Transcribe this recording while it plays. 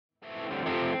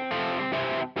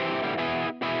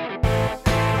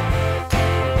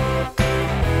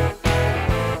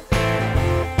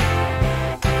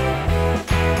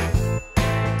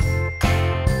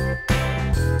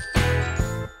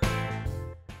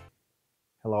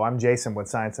Hello, I'm Jason with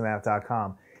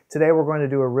ScienceandMath.com. Today we're going to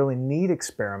do a really neat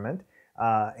experiment,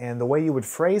 and the way you would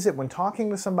phrase it when talking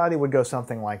to somebody would go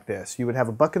something like this. You would have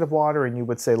a bucket of water and you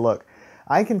would say, look,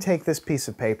 I can take this piece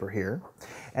of paper here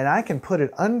and I can put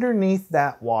it underneath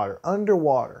that water,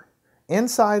 underwater,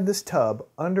 inside this tub,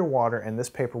 underwater, and this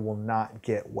paper will not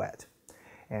get wet.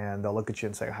 And they'll look at you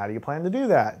and say, how do you plan to do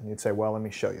that? And you'd say, well, let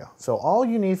me show you. So all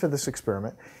you need for this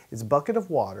experiment is a bucket of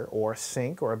water or a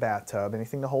sink or a bathtub,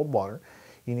 anything to hold water.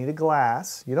 You need a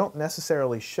glass. You don't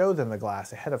necessarily show them the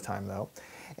glass ahead of time though.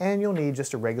 And you'll need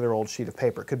just a regular old sheet of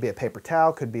paper. It could be a paper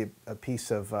towel, could be a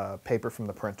piece of paper from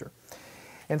the printer.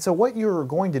 And so what you're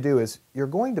going to do is you're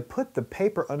going to put the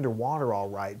paper underwater all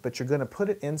right, but you're going to put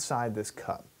it inside this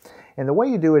cup. And the way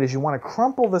you do it is you want to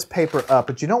crumple this paper up,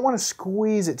 but you don't want to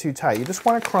squeeze it too tight. You just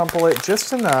want to crumple it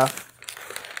just enough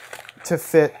to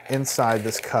fit inside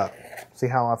this cup. See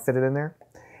how I fit it in there?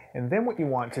 And then what you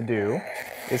want to do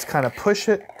is kind of push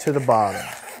it to the bottom,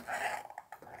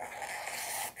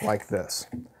 like this.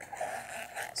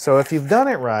 So if you've done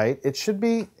it right, it should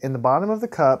be in the bottom of the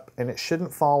cup and it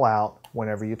shouldn't fall out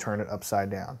whenever you turn it upside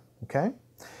down, okay?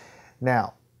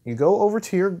 Now, you go over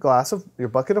to your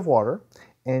bucket of water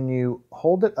and you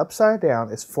hold it upside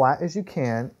down as flat as you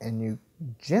can and you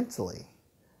gently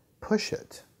push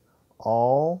it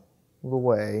all the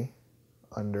way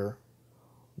under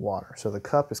water. So the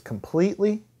cup is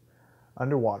completely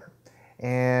underwater.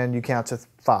 And you count to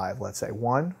 5, let's say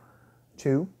 1,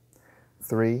 2,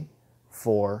 3,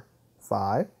 4,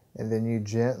 5. And then you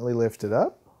gently lift it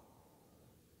up.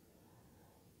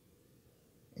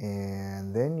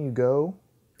 And then you go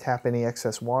tap any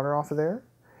excess water off of there.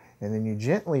 And then you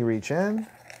gently reach in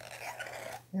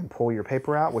and pull your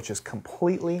paper out, which is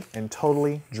completely and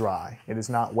totally dry. It is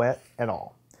not wet at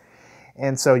all.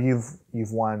 And so you've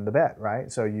won the bet,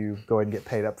 right? So you go ahead and get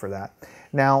paid up for that.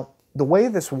 Now, the way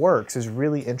this works is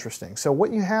really interesting. So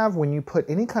what you have when you put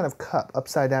any kind of cup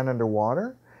upside down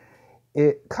underwater,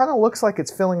 it kind of looks like it's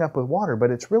filling up with water,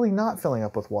 but it's really not filling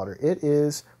up with water. It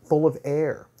is full of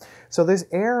air. So there's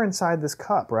air inside this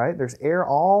cup, right? There's air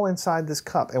all inside this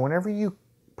cup. And whenever you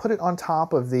put it on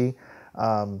top of the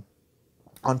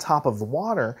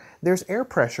water, there's air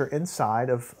pressure inside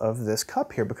of this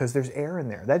cup here because there's air in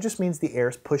there. That just means the air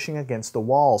is pushing against the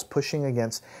walls, pushing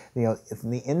against,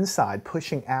 the inside,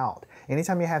 pushing out.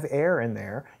 Anytime you have air in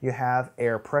there, you have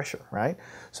air pressure, right?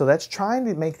 So that's trying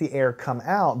to make the air come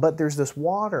out, but there's this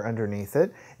water underneath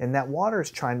it, and that water is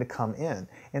trying to come in.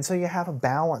 And so you have a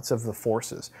balance of the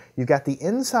forces. You've got the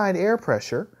inside air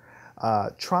pressure,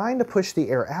 trying to push the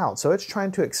air out. So it's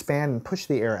trying to expand and push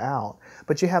the air out,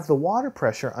 but you have the water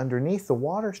pressure underneath. The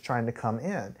water's trying to come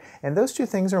in. And those two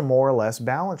things are more or less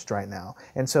balanced right now.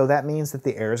 And so that means that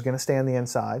the air is going to stay on the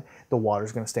inside, the water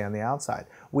is going to stay on the outside.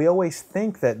 We always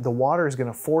think that the water is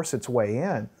going to force its way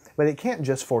in, but it can't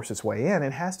just force its way in.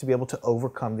 It has to be able to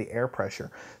overcome the air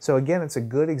pressure. So again, it's a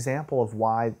good example of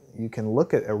why you can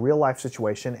look at a real life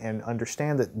situation and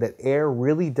understand that air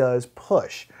really does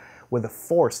push with a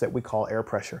force that we call air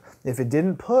pressure. If it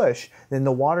didn't push, then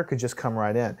the water could just come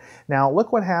right in. Now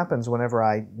look what happens whenever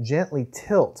I gently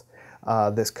tilt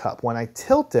this cup. When I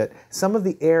tilt it, some of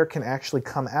the air can actually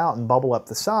come out and bubble up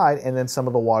the side, and then some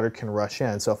of the water can rush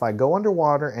in. So if I go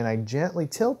underwater and I gently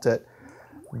tilt it,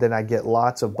 then I get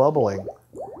lots of bubbling.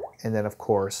 And then of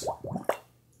course,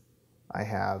 I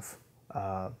have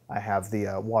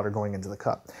the water going into the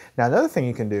cup. Now another thing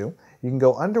you can do, you can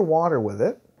go underwater with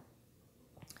it.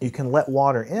 You can let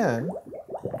water in,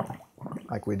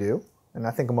 like we do, and I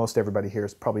think most everybody here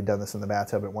has probably done this in the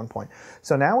bathtub at one point.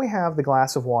 So now we have the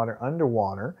glass of water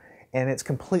underwater, and it's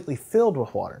completely filled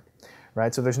with water,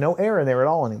 right? So there's no air in there at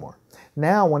all anymore.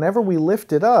 Now, whenever we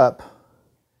lift it up,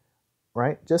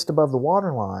 right, just above the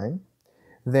water line,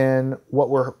 then what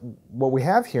we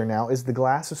have here now is the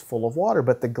glass is full of water,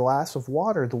 but the glass of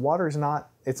water, the water is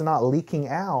not, it's not leaking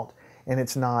out, and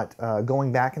it's not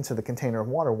going back into the container of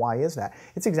water. Why is that?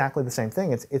 It's exactly the same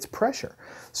thing. It's pressure.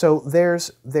 So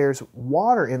there's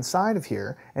water inside of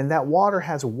here, and that water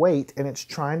has weight, and it's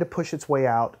trying to push its way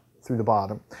out through the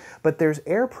bottom. But there's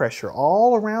air pressure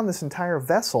all around this entire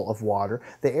vessel of water.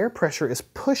 The air pressure is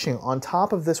pushing on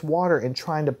top of this water and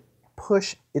trying to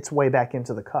push its way back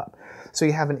into the cup. So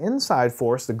you have an inside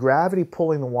force, the gravity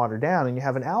pulling the water down, and you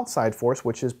have an outside force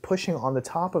which is pushing on the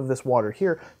top of this water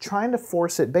here, trying to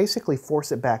force it, basically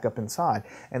force it back up inside,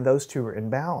 and those two are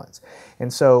in balance.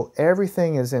 And so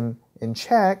everything is in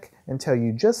check until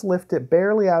you just lift it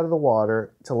barely out of the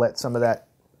water to let some of that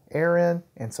air in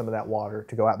and some of that water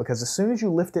to go out, because as soon as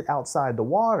you lift it outside the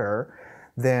water,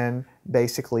 then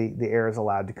basically the air is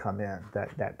allowed to come in.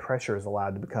 That pressure is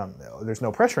allowed to become, there's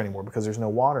no pressure anymore because there's no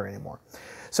water anymore.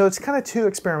 So it's kind of two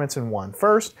experiments in one.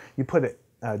 First, you put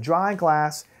a dry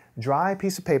glass, dry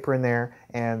piece of paper in there,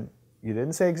 and you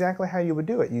didn't say exactly how you would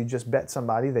do it. You just bet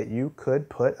somebody that you could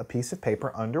put a piece of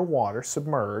paper underwater,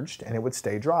 submerged, and it would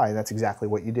stay dry. And that's exactly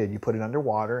what you did. You put it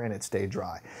underwater and it stayed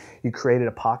dry. You created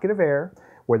a pocket of air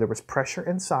where there was pressure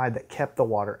inside that kept the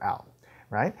water out,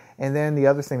 right? And then the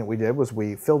other thing that we did was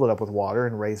we filled it up with water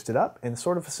and raised it up, and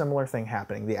sort of a similar thing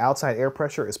happening. The outside air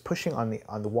pressure is pushing on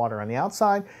the water on the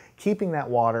outside, keeping that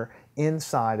water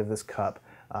inside of this cup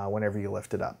whenever you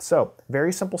lift it up. So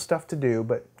very simple stuff to do,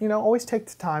 but always take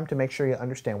the time to make sure you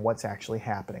understand what's actually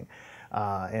happening.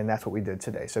 And that's what we did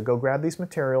today. So go grab these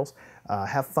materials,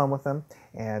 have fun with them,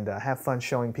 and have fun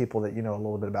showing people that you know a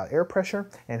little bit about air pressure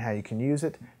and how you can use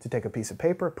it to take a piece of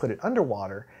paper, put it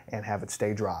underwater, and have it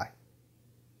stay dry.